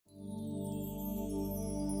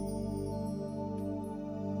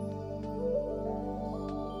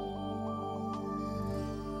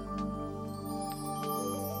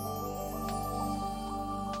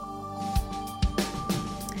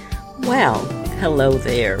Well, hello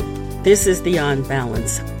there. This is the On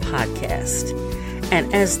Balance podcast.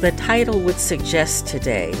 And as the title would suggest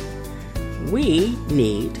today, we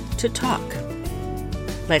need to talk.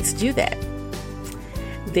 Let's do that.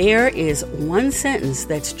 There is one sentence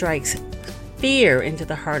that strikes fear into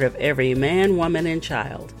the heart of every man, woman, and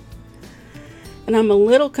child. And I'm a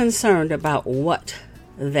little concerned about what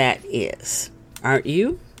that is. Aren't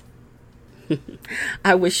you?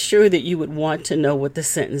 I was sure that you would want to know what the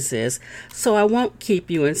sentence is, so I won't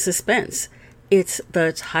keep you in suspense. It's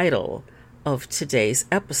the title of today's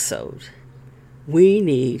episode. We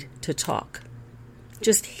need to talk.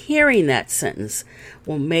 Just hearing that sentence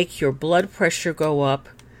will make your blood pressure go up,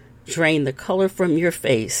 drain the color from your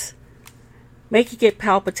face, make you get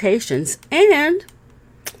palpitations, and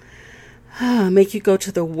make you go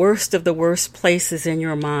to the worst of the worst places in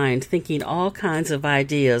your mind, thinking all kinds of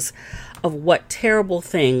ideas of what terrible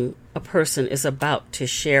thing a person is about to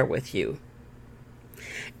share with you.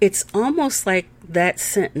 It's almost like that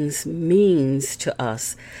sentence means to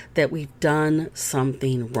us that we've done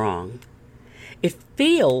something wrong. It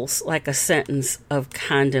feels like a sentence of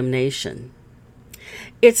condemnation.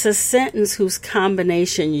 It's a sentence whose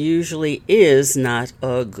combination usually is not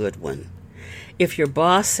a good one. If your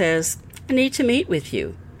boss says, "I need to meet with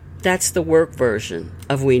you," that's the work version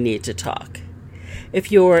of "we need to talk." If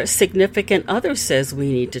your significant other says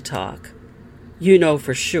 "we need to talk," you know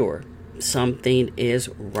for sure something is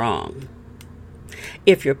wrong.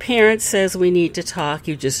 If your parent says "we need to talk,"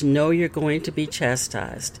 you just know you're going to be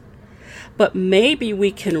chastised. But maybe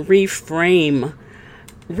we can reframe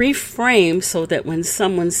so that when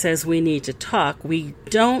someone says "we need to talk," we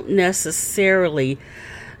don't necessarily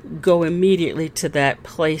go immediately to that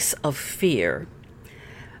place of fear.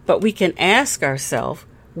 But we can ask ourselves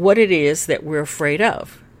what it is that we're afraid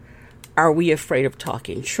of. Are we afraid of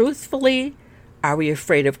talking truthfully? Are we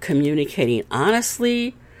afraid of communicating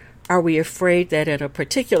honestly? Are we afraid that in a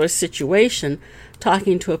particular situation,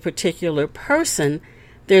 talking to a particular person,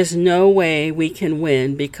 there's no way we can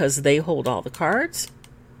win because they hold all the cards?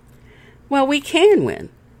 Well, we can win.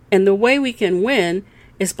 And the way we can win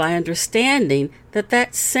is by understanding that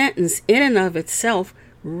that sentence in and of itself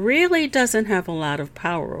really doesn't have a lot of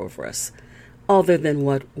power over us, other than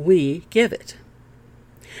what we give it.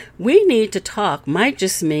 We need to talk might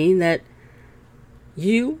just mean that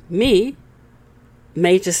you, me,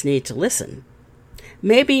 may just need to listen.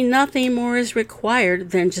 Maybe nothing more is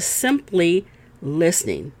required than just simply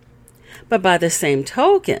listening. But by the same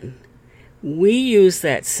token, we use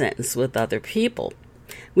that sentence with other people.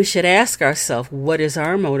 We should ask ourselves, what is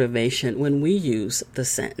our motivation when we use the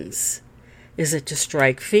sentence? Is it to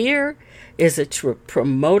strike fear? Is it to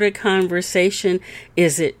promote a conversation?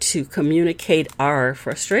 Is it to communicate our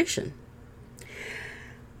frustration?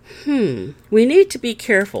 We need to be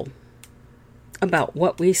careful about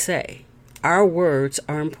what we say. Our words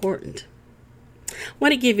are important. I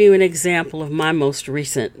want to give you an example of my most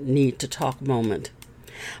recent need to talk moment.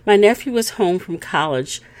 My nephew was home from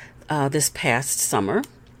college this past summer,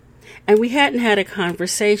 and we hadn't had a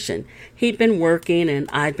conversation. He'd been working and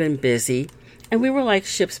I'd been busy, and we were like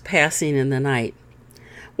ships passing in the night.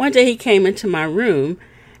 One day he came into my room,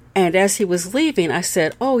 and as he was leaving, I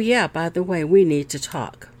said, "Oh yeah, by the way, we need to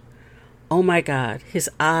talk." Oh my God, his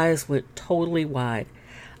eyes went totally wide.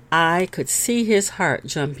 I could see his heart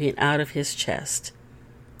jumping out of his chest.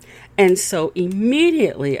 And so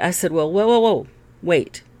immediately I said, whoa,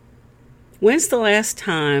 wait. When's the last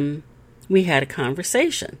time we had a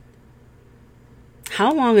conversation?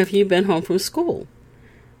 How long have you been home from school?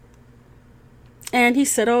 And he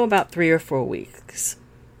said, about 3 or 4 weeks.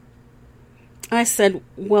 I said,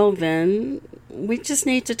 well, then we just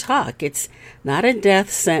need to talk. It's not a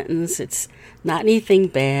death sentence. It's not anything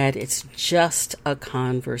bad. It's just a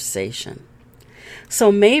conversation.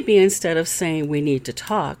 So maybe instead of saying we need to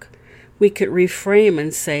talk, we could reframe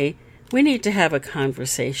and say, we need to have a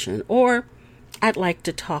conversation, or I'd like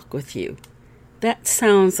to talk with you. That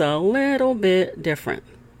sounds a little bit different.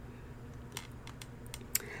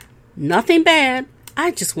 Nothing bad.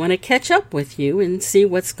 I just want to catch up with you and see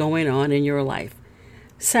what's going on in your life.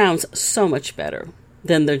 Sounds so much better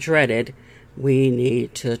than the dreaded, we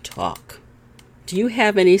need to talk. Do you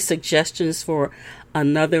have any suggestions for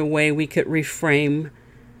another way we could reframe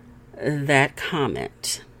that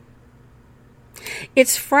comment?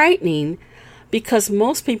 It's frightening because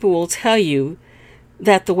most people will tell you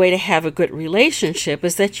that the way to have a good relationship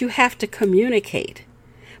is that you have to communicate.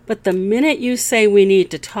 But the minute you say we need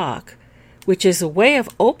to talk, which is a way of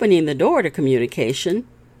opening the door to communication,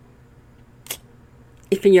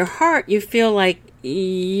 if in your heart you feel like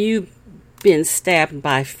you've been stabbed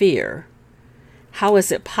by fear, How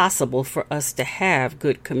is it possible for us to have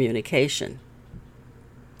good communication?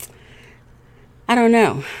 I don't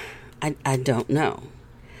know. I don't know.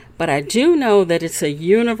 But I do know that it's a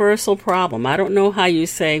universal problem. I don't know how you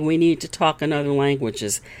say we need to talk in other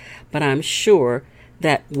languages, but I'm sure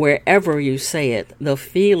that wherever you say it, the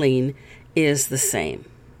feeling is the same.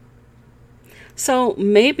 So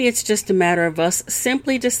maybe it's just a matter of us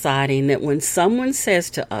simply deciding that when someone says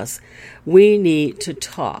to us, we need to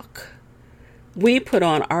talk, we put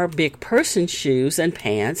on our big person shoes and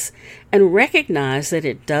pants and recognize that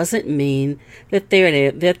it doesn't mean that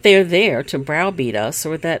they're there to browbeat us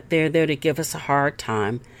or that they're there to give us a hard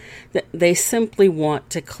time. That they simply want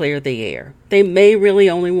to clear the air. They may really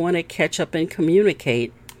only want to catch up and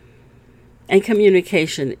communicate. And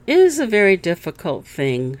communication is a very difficult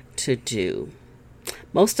thing to do.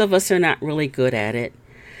 Most of us are not really good at it.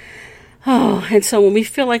 Oh, and so when we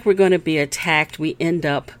feel like we're going to be attacked, we end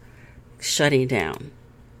up shutting down.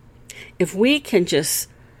 If we can just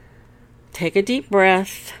take a deep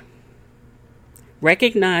breath,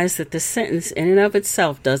 recognize that the sentence in and of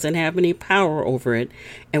itself doesn't have any power over it,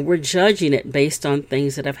 and we're judging it based on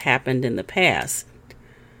things that have happened in the past,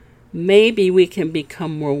 maybe we can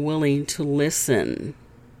become more willing to listen.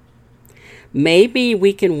 Maybe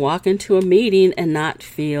we can walk into a meeting and not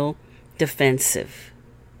feel defensive.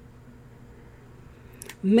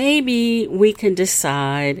 Maybe we can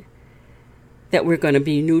decide that we're going to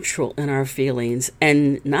be neutral in our feelings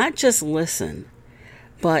and not just listen,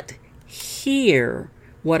 but hear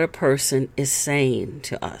what a person is saying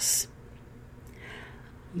to us.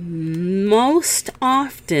 Most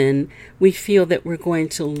often, we feel that we're going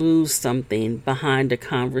to lose something behind a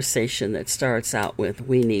conversation that starts out with,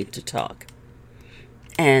 we need to talk.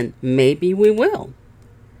 And maybe we will.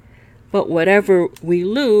 But whatever we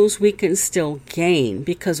lose, we can still gain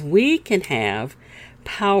because we can have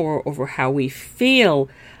power over how we feel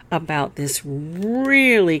about this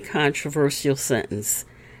really controversial sentence.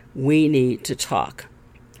 We need to talk.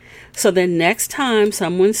 So the next time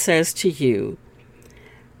someone says to you,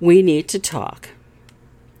 we need to talk,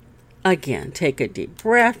 again, take a deep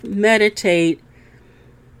breath, meditate,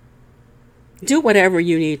 do whatever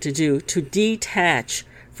you need to do to detach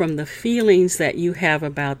from the feelings that you have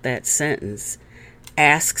about that sentence.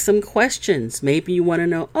 Ask some questions. Maybe you want to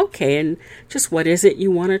know, okay, and just what is it you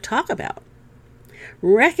want to talk about?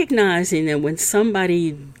 Recognizing that when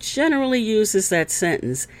somebody generally uses that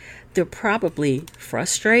sentence, they're probably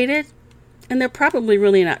frustrated, and they're probably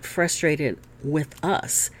really not frustrated with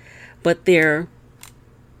us, but they're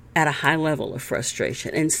at a high level of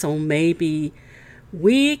frustration. And so maybe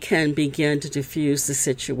we can begin to diffuse the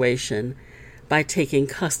situation by taking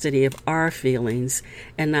custody of our feelings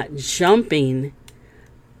and not jumping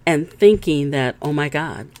and thinking that, oh my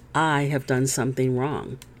God, I have done something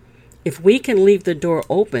wrong. If we can leave the door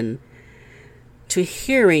open to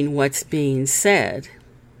hearing what's being said,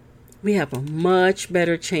 we have a much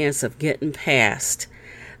better chance of getting past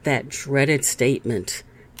that dreaded statement,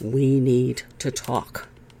 we need to talk.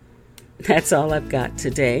 That's all I've got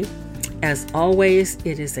today. As always,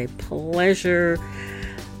 it is a pleasure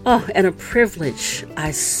and a privilege. I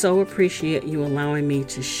so appreciate you allowing me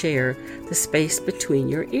to share the space between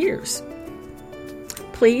your ears.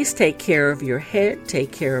 Please take care of your head,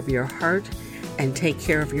 take care of your heart, and take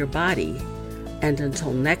care of your body. And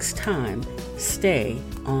until next time, stay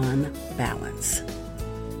on balance.